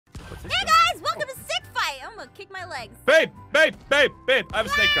Hey guys, welcome to Sick Fight. I'm gonna kick my legs. Babe, babe, babe, babe. I have a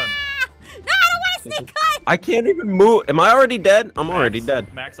snake gun. No, I don't want a snake gun. I can't even move. Am I already dead? I'm already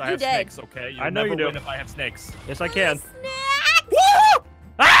dead. Max, I You have dead. snakes, okay? You I know never you do. win if I have snakes. Yes, I can. Snack.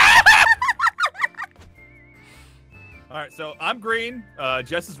 All right, so I'm green,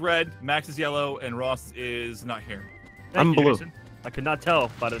 Jess is red, Max is yellow, and Ross is not here. I'm blue. Jason. I could not tell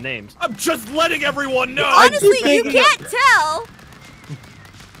by the names. I'm just letting everyone know. Honestly, you thinking can't tell.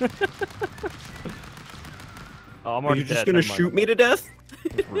 Oh, I'm Are already you just dead. gonna Never mind. shoot me to death?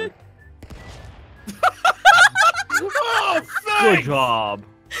 Oh, Good thanks! job.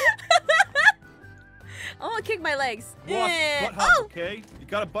 I'm gonna kick my legs. Ross, Eh. butt hop, okay? You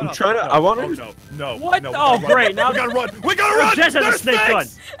got a butt I'm hop. trying to- No, I wanna- Oh, no, no, What? no, we Oh, gotta run. great, now- we gotta run. We gotta run. Jess has a There's snake gun.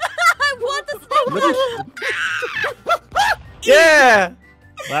 snakes! I want the snake gun. Yeah!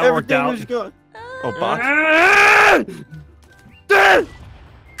 That worked Everything out. was good. Oh, box.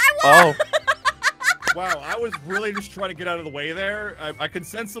 Oh, Wow, I was really just trying to get out of the way there. I could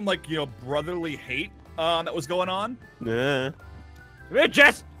sense some, like, brotherly hate that was going on. yeah. Come here,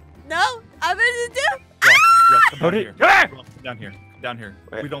 Jess. No, I'm gonna do. Ross, come How down did- here. Ah! Ross, come down here. Come down here.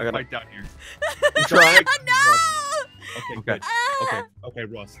 Wait, We don't I gotta- fight down here. I'm trying. No. Okay, good. Okay,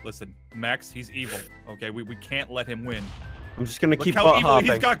 Ross, listen. Max, he's evil. Okay, we can't let him win. I'm just gonna Look keep how butt evil he's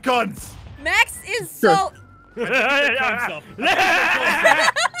hopping. got guns. Max is so.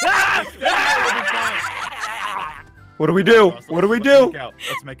 What do we do? Ross, What do we let's do? make out.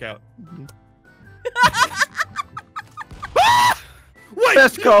 Let's make out. Wait,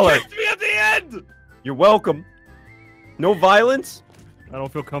 Best you color. kicked me at the end. You're welcome. No violence? I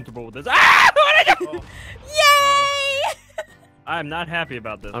don't feel comfortable with this. Ah! What did I do? Oh, Yay! I'm not happy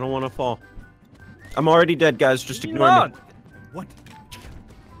about this. I don't want to fall. I'm already dead, guys. Just Come ignore on. me. what?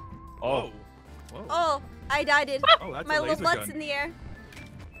 Oh. Whoa. Oh, I died. Oh, that's My a little laser butt's gun. in the air.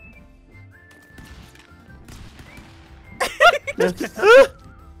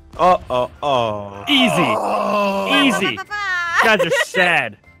 Oh. Easy. Oh. Easy. You guys are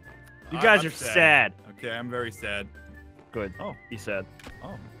sad. You guys I'm are sad. sad. Okay, I'm very sad. Good. Oh. Be sad.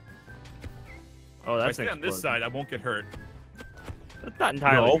 Oh. Oh, If I that's stay on this side, I won't get hurt. That's not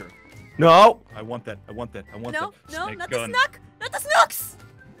entirely No. true. No. I want that. I want that. I want No, that. no, Snake not gun. the snook! Not the snooks!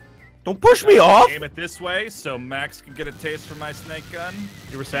 Don't push me off. Aim it this way so Max can get a taste from my snake gun.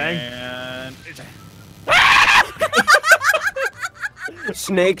 You were saying? And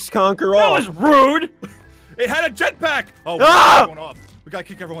Snakes conquer That all. was rude. it had a jetpack. Oh, we Ah! gotta kick everyone off. We gotta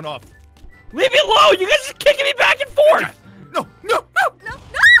kick everyone off. Leave me alone. You guys are kicking me back and forth. No, no, no. No,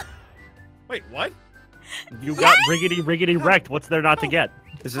 no! Wait, what? You got riggedy wrecked. What's there not to get?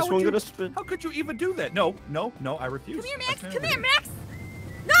 Is How this would one you- gonna spin? How could you even do that? No, no, no. I refuse. Come here, I Max! can't Come do here, it. Max!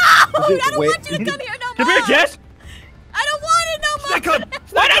 No! I don't Wait. want you to come here no more! Come here, Jess. I don't want it no more! Snake gun!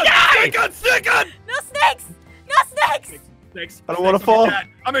 Let it die! Snake gun! Snake gun! No snakes! No snakes! Snakes. I don't wanna Snakes, I'm your fall. dad.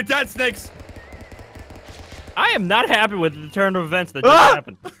 I'm your dad, snakes. I am not happy with the turn of events that just Ah!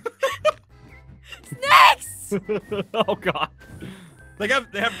 happened. Snakes! Oh God. They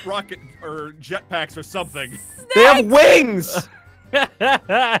have rocket or jetpacks or something. They have wings.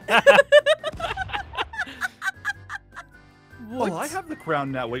 Oh, I have the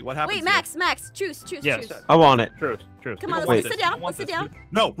crown now. Wait, what happens? Wait, Max, truce. Yes. I want it. Truth. Come on, Wait. let's sit down. Let's sit down.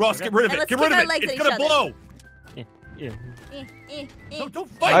 No, Ross, get rid of And it. let's Get rid kick of our it. legs It's at gonna each other. blow. Yeah. No, don't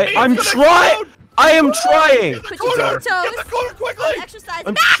fight me. I'm It's gonna trying. explode. I am trying. Get the Put your corner. toes. Get the corner quickly. Exercise.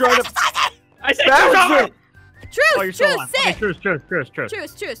 I'm Max, trying to- exercise! I said Bounce it. Oh, you're Truce, still on. sit! Okay, truce.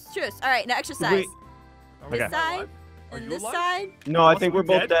 Truce. All right, now exercise. Wait. This Okay. side, Are and you this alive? side. No, I Ross, think are we're we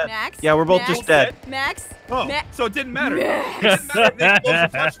both dead? dead. Max. Yeah, we're both Max, just dead. Max. Oh, Ma- so it didn't matter. Max. It didn't matter if they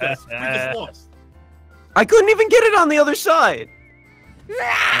explosive touched us. We just lost. I couldn't even get it on the other side.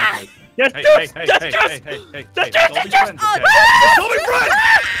 Ah! Yes, Hey, truce. hey, Yes, hey, truce. hey, hey, hey, Just hey, truce, don't be just friends, Oh, okay? Don't be friends.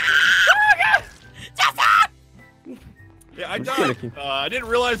 Yeah, I I'm just gonna died. keep- I didn't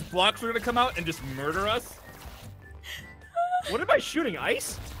realize blocks were gonna come out and just murder us. What am I shooting?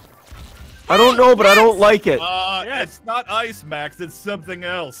 Ice? I don't know, but I don't like it. Yes. It's not ice, Max. It's something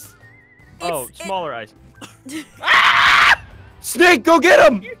else. Oh, It's- smaller ice. Snake, go get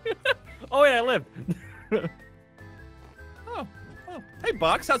him. Oh wait, I lived. Oh, hey,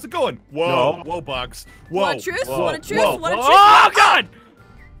 Box, how's it going? Whoa, No. whoa, Box. Whoa. Want a truce? Whoa. Want a truce? Whoa. Want a truce? Oh God!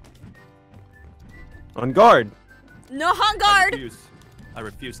 On guard. No hung I guard. refuse. I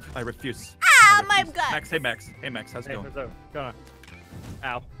refuse. I refuse. Ah, I my refuse. God. Max, hey, Max. Hey, Max, how's it Hey, going? what's up? Gonna.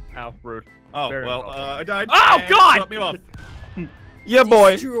 Ow, rude. Oh, Very well, insulting. I died. Oh, and God! cut me off. Yeah,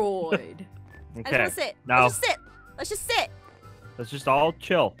 boy. Destroyed. I just Okay. want to sit. Now Let's just sit. let's just all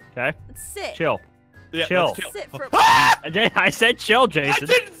chill, okay? Let's sit. Chill. Yeah, Chill. let's Sit for. I said chill, I Jason.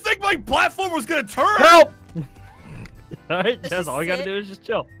 didn't think my my platform was gonna turn. Help! Alright, Let's Jess, just all you gotta sit. do is just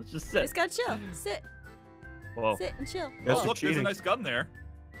chill. Let's just sit. Just gotta chill. Sit. Whoa. Sit and chill. Yes, Oh, you're look, there's a cheating. nice gun there.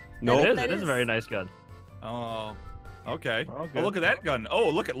 Nope. It That is a is. very nice gun. Oh, okay. Oh, Oh, good. look at that gun. Oh,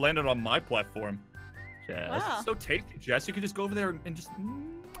 look, it landed on my platform. Jess. Wow. So tasty, Jess. You could just go over there and just.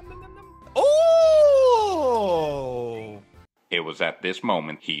 Oh! It was at this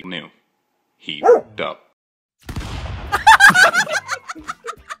moment he knew. He f***ed up.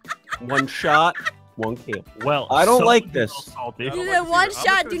 One shot, one kill. Well, I don't so like this. salty. I don't You like did this one either. I'm shot.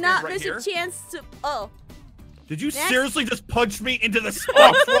 just Do gonna not stand right miss here. a chance to. Oh. Did you Next. seriously just punch me into the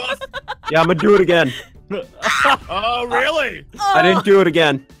stomach, Ross? Yeah, I'm gonna do it again. Oh, really? Oh, I didn't do it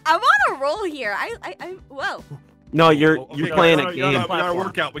again. I'm on a roll here. Whoa. No, you're Oh, you're okay, playing no, a no, game. no, We gotta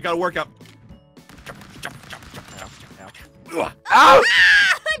work out. We gotta work out. Ow!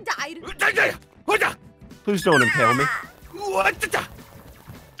 I died. Please don't impale me.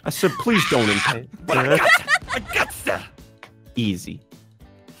 I said, please don't impale. I gotcha. Easy.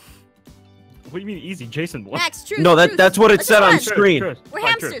 What do you mean easy? Jason won. Max, truce. No, truce. that's what it Let's said on run. screen. We're Fine,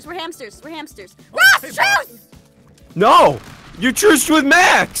 hamsters. We're hamsters. We're hamsters. hey, Ross, boss. truce. No, you truced with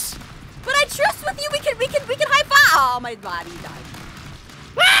Max. But I truce with you. We can high five. Oh, my body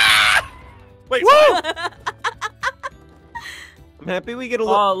died. Wait, Woo! what? I'm happy we get a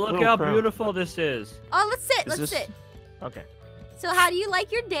look. Oh, look little how crown. beautiful this is. Oh, let's sit. Is Let's this- sit. Okay. So, how do you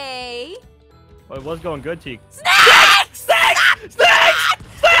like your day? Well, it was going good, Teak. Snakes!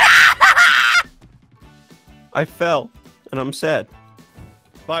 I fell, and I'm sad.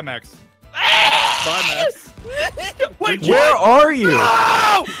 Bye, Max. Bye, Max. Wait, Where are you? No!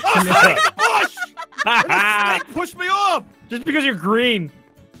 I was hiding in the bush! And the snake pushed me off! Just because you're green.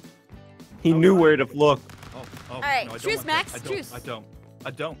 He knew where to look. Oh, All right, no, I don't truce, want Max, that. truce. I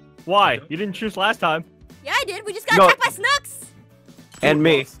don't. Why? You didn't choose last time. Yeah, I did. We just got No. attacked by snooks. And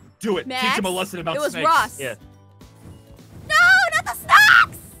me. Do it. Max, Teach him a lesson about it was snakes. Ross. Yeah. No, not the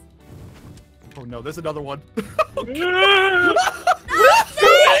snooks! Oh no, there's another one. No,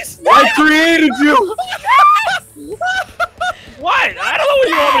 snakes! I created you. What? I don't know what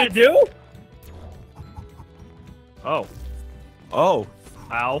you want me to do. Oh. Oh,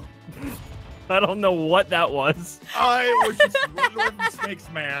 Ow. I don't know what that was. I was just running away from snakes,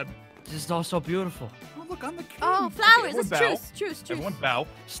 man. This is all so beautiful. Oh, look, I'm the king. Oh, Okay, flowers. everyone It's bow. truce, truce. Everyone bow.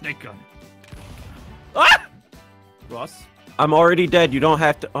 Snake gun. Ah! Ross? I'm already dead. You don't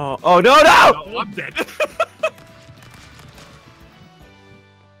have to. Oh, oh no, no! Oh, I'm dead.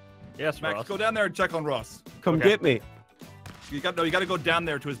 Yes, Max, Ross. go down there and check on Ross. Come Okay. get me. You got to go down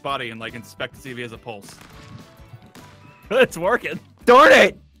there to his body and like inspect to see if he has a pulse. It's working. Darn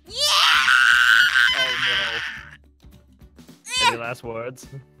it! Oh Any last words?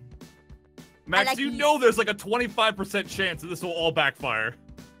 no. Max, like you these. know there's like a 25% chance that this will all backfire.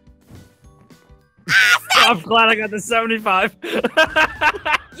 I'm glad I got the 75. You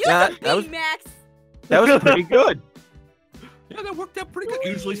That the was- beat, Max. That was pretty good. Yeah, that worked out pretty good.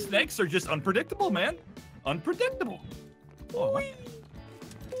 Usually snakes are just unpredictable, man. Unpredictable. Oh,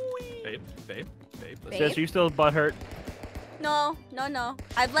 babe. Babe. Jess, you still butthurt? No.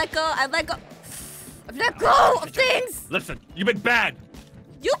 I've let go. I've let go of things. Listen, you've been bad.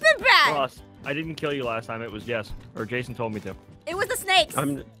 You've been bad. Ross, I didn't kill you last time. It was Jess. Or Jason told me to. It was the snakes.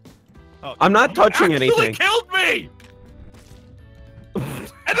 I'm not You touching actually anything. killed me.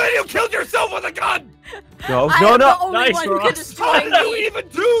 And then you killed yourself with a gun. No, I no, am the no. only Nice, one who Ross. can destroy How did you me. even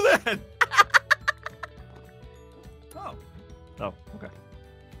do that? Oh, Oh, okay.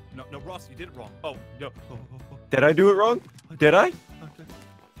 no, Ross, you did it wrong. Oh, no. Did I do it wrong? Did I? Okay.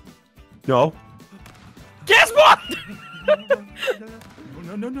 No. Guess what?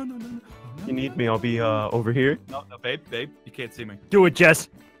 No. You need me? I'll be over here. No, babe, you can't see me. Do it, Jess.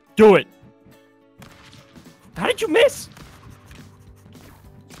 Do it. How did you miss?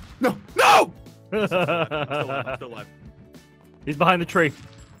 No! I'm still alive. He's behind the tree.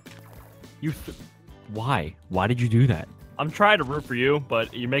 Why? Why did you do that? I'm trying to root for you,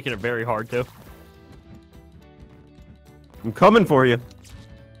 but you're making it very hard to. I'm coming for you.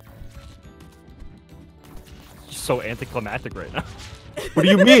 It's so anticlimactic right now. What do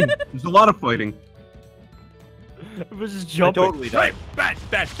you mean? There's a lot of fighting. It was just I jumping. totally died. Bad.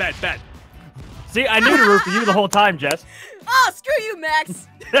 See, I knew to root for you the whole time, Jess. Oh, screw you, Max.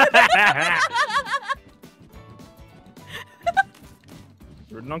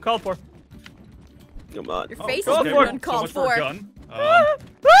 Rooting uncalled for. Come on. Your Oh, face go is for being it. uncalled so much for. a gun.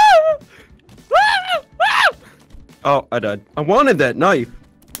 Oh, I died. I wanted that knife.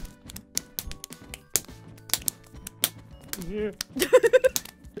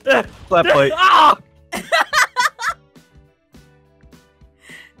 Flat plate. Ah!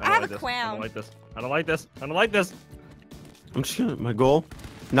 I have a this. I crown. don't like this. I don't like this. I don't like this. I'm just gonna, my goal,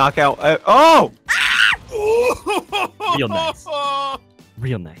 knock out. Oh! Real nice.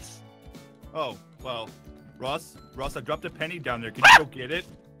 Real nice. Oh, well. Ross, I dropped a penny down there. Can you go get it?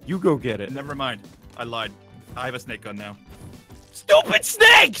 You go get it. Never mind. I lied. I have a snake gun now. Stupid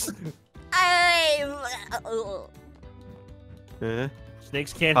snakes! Eh?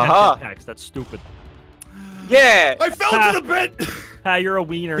 Snakes can't Aha. have jetpacks. That's stupid. Yeah! I fell to the pit! Ah, you're a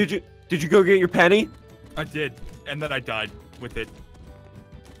wiener. Did you go get your penny? I did, and then I died with it.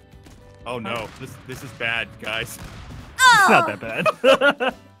 Oh no, this is bad, guys. It's not that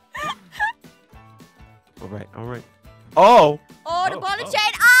bad. All right, all right. Oh! Oh, the Oh, ball and oh.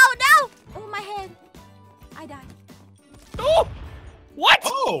 chain. Oh, no. Oh, my head. I died. Oh! What?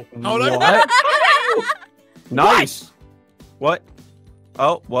 Oh! What? Nice. What?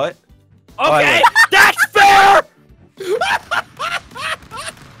 Oh, what? Okay, that's fair!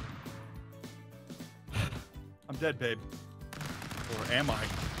 I'm dead, babe. Or am I?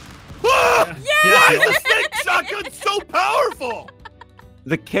 Yeah. Why is the snake shotgun so powerful?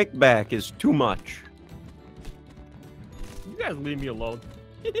 The kickback is too much. You guys leave me alone.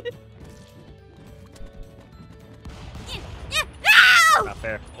 No! Not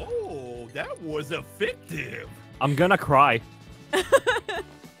fair. Oh, that was effective. I'm gonna cry.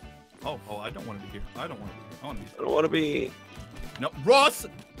 Oh, I don't want to be here. I don't want to be here. I want to be. I don't want to be. No, Ross.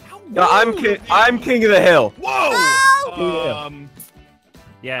 How No, I'm rude king. of you. I'm king of the hill. Whoa! Oh!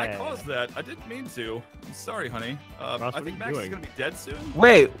 Yeah. I caused that. I didn't mean to. I'm sorry, honey. Ross, I what are think you Max is doing? gonna be dead soon.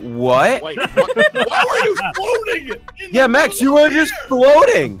 Wait, what? Wait, why were you floating? in Yeah, the Max, middle you of were the just air?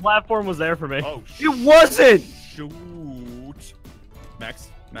 floating. Platform was there for me. Oh, It wasn't. shoot.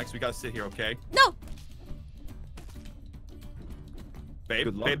 Max, we gotta sit here, okay? No. Babe,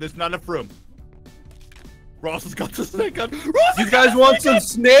 Good luck. babe, there's not enough room. Ross has got the snake gun. Ross You has guys got want the some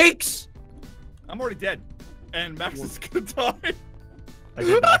snake gun! snakes? I'm already dead, and Max is gonna die. I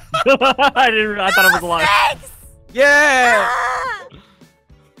did die. I thought it was alive. Snakes! Yeah. Ah!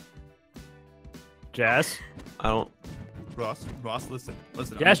 Jess. I don't. Ross, listen.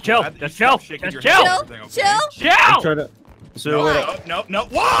 Jess, I'm chill. glad that you Just chill. stopped shaking Just your head chill. and everything, okay? Chill. I'm Chill! trying to. Is there a No, way to- no.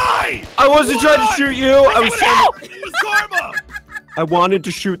 Why? I wasn't trying to Why? shoot you. I was trying. It was karma. I wanted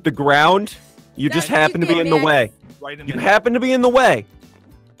to shoot the ground. You just That's happened to be stupid, in the Max. way. Right in You the happened to be in the way.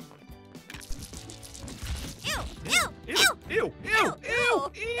 Ew, ew, Ew, ew, ew, ew, ew,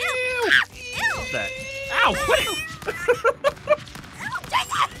 ew, ew. What's that? Ow! What?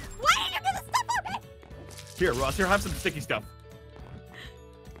 Jason, why did you do this stuff on me? Here, Ross, here, have some sticky stuff.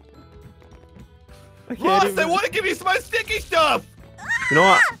 I can't Ross, even- I want to give you some of my sticky stuff. You know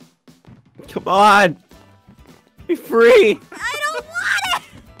what? Come on. Be free. I don't want it.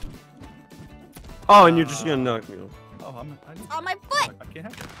 Oh, and you're just gonna knock me off. Oh, It's on my foot. I can't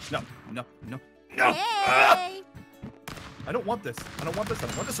have it. No. Ah! Hey. I don't want this. I don't want this. I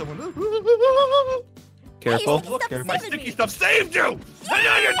want Careful. Hey, Look, Stop my saving sticky me. stuff saved you. I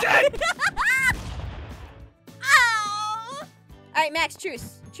know you're dead. Ow. All right, Max,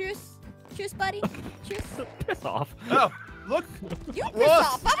 truce, buddy, truce. Piss off. Oh, look. You piss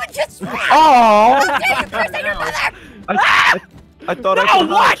Ross. off. I'm gonna just. Oh! You're cursing your mother. I thought I No, could.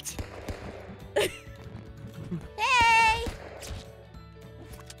 what? Hey.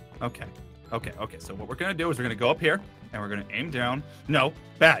 Okay. So what we're gonna do is we're gonna go up here and we're gonna aim down. No,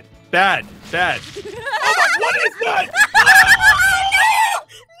 bad. Oh my, what is that?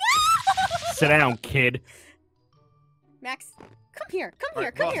 Sit down, kid. Max, come here. Come All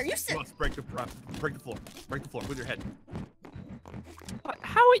here. right, You sit. Ross, break the floor. Break the floor with your head.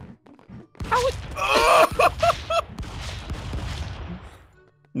 How it?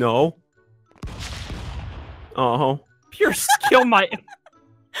 No. Oh. Pure skill, my.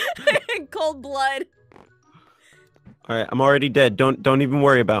 Cold blood. All right, I'm already dead. Don't even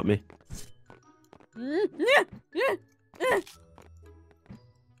worry about me.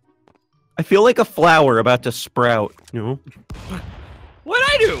 I feel like a flower about to sprout. You know? What'd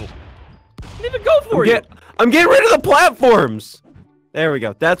I do? I didn't even go for you. I'm getting rid of the platforms. There we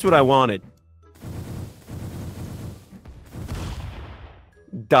go. That's what I wanted.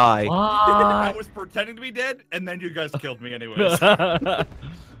 Die. I was pretending to be dead, and then you guys killed me anyways.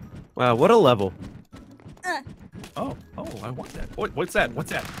 Wow, what a level. Oh, I want that. What's that?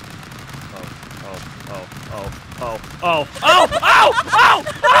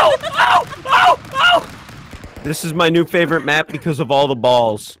 This is my new favorite map because of all the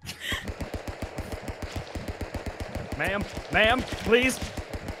balls. Ma'am, please.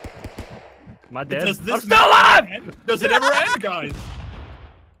 Am I dead? Does this I'm still alive! end? Does it ever end, guys?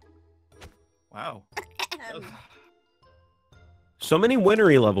 Wow. So many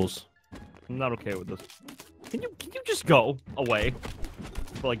wintery levels. I'm not okay with this. Can you just go away?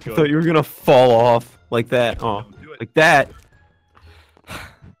 Like I good. thought you were gonna fall off like that. Oh, Do it. like that.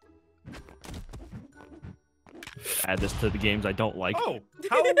 Add this to the games I don't like. Oh,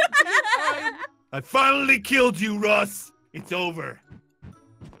 how did I finally killed you, Russ. It's over.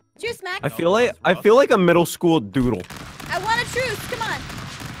 Juice, Max. I feel like a middle school doodle. I want a truce. Come on.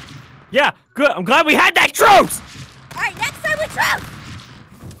 Yeah, good. I'm glad we had that truce. All right, next time we truce.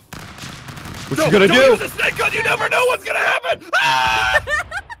 What you gonna don't do? Use the snake gun. You never know what's gonna happen. Ah!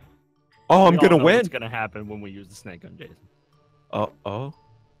 Oh, I'm We all gonna know win. What's gonna happen when we use the snake gun, Jason? Oh,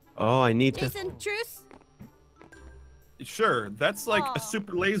 I need to. Jason, truce. Sure, that's like Aw. a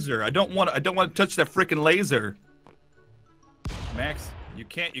super laser. I don't want to touch that freaking laser. Max, you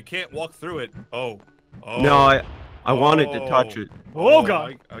can't walk through it. Oh. No, I wanted to touch it. Oh,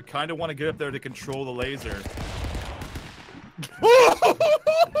 God. I kind of want to get up there to control the laser.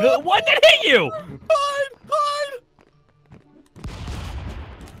 What did hit you? Hide!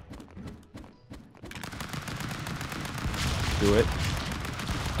 Do it.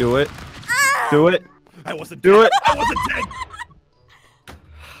 Do it. Do it. I wasn't Do dead. it. I wasn't dead.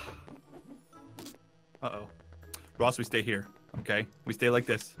 Uh-oh. Ross, we stay here, okay? We stay like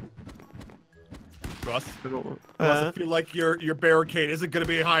this. Ross, I feel like your barricade isn't gonna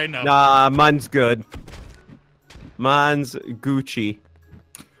be high enough. Nah, mine's good. Mine's Gucci.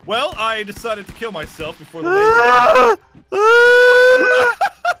 Well, I decided to kill myself before the laser.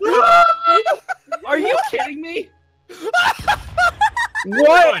 Are you kidding me?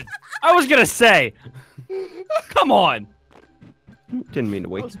 What? I was gonna say. Come on. Didn't mean to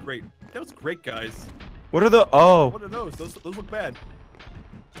That wait. was great. That was great, guys. What are the? Oh, What are those? Those look bad.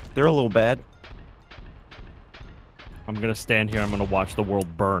 they're a little bad. I'm gonna stand here. I'm gonna watch the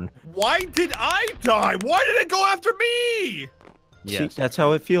world burn. Why did I die? Why did it go after me? See, that's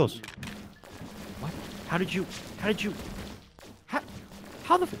how it feels. What? How did you? How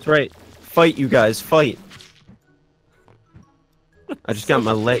the? That's right. Fight, you guys. Fight. I just got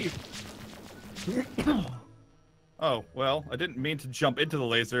my leg. Oh, well, I didn't mean to jump into the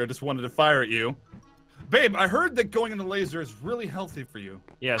laser. I just wanted to fire at you. Babe, I heard that going in the laser is really healthy for you.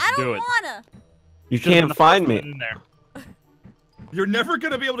 Yes, I do don't it. wanna. You Should've been can't the find first me. one in there. You're never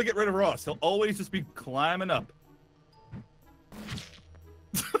going to be able to get rid of Ross. He'll always just be climbing up.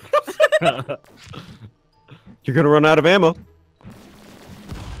 You're gonna run out of ammo.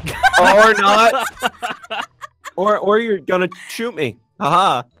 Or not. Or you're gonna shoot me.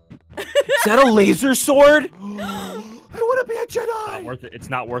 Haha. Is that a laser sword? I want to be a Not Jedi. worth it. It's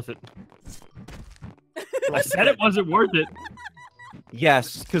not worth it. I said it wasn't worth it.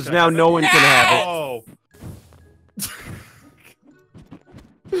 Yes, because now no one can have it. Oh.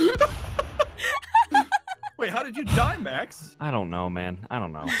 Wait, how did you die, Max? I don't know, man. I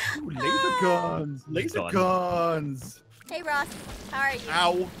don't know. Ooh, laser guns. Laser Done. guns. Hey, Ross. How are you?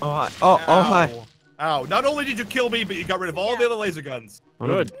 Ow. Oh, hi. Oh, hi. Ow. Not only did you kill me, but you got rid of all the other laser guns.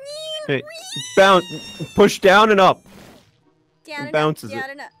 Good. Hey, bounce. Push down and up. Down and bounces up, it. down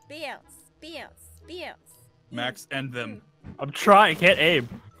and up. Bounce, bounce, bounce. Max, end them. I'm trying. Can't aim.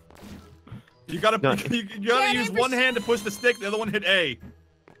 You gotta, No. you gotta use one hand to push the stick, the other one hit A.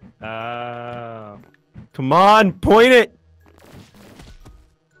 Come on, point it.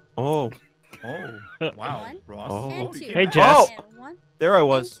 Oh, Oh, wow, One. Ross. Oh. And two. Hey, Jess. And one, there I and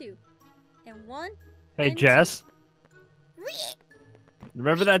was. two. And one. Hey, and Jess. two.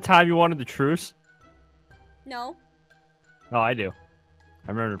 Remember that time you wanted the truce? No. Oh, I do.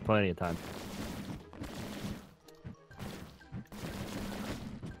 I remember plenty of time.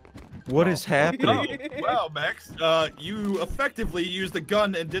 What is happening? Oh, wow, Max. You effectively used the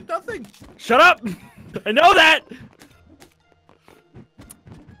gun and did nothing. Shut up! I know that!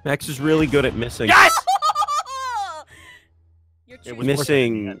 Max is really good at missing. Yes! Your It truce was is-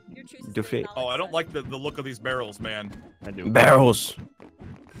 Missing your truce is defeat. knowledge Oh, I don't set. like the look of these barrels, man. I do. Barrels.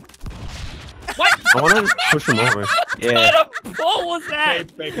 What I want to push him over. Yeah. kind of bull was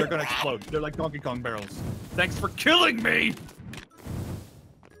that? Babe, they're gonna explode. They're like Donkey Kong barrels. Thanks for killing me!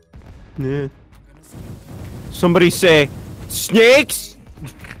 Yeah. Somebody say, snakes?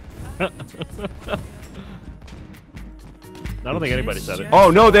 I don't think anybody said it.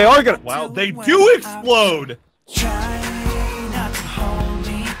 Oh no, they are gonna. Wow, they do explode!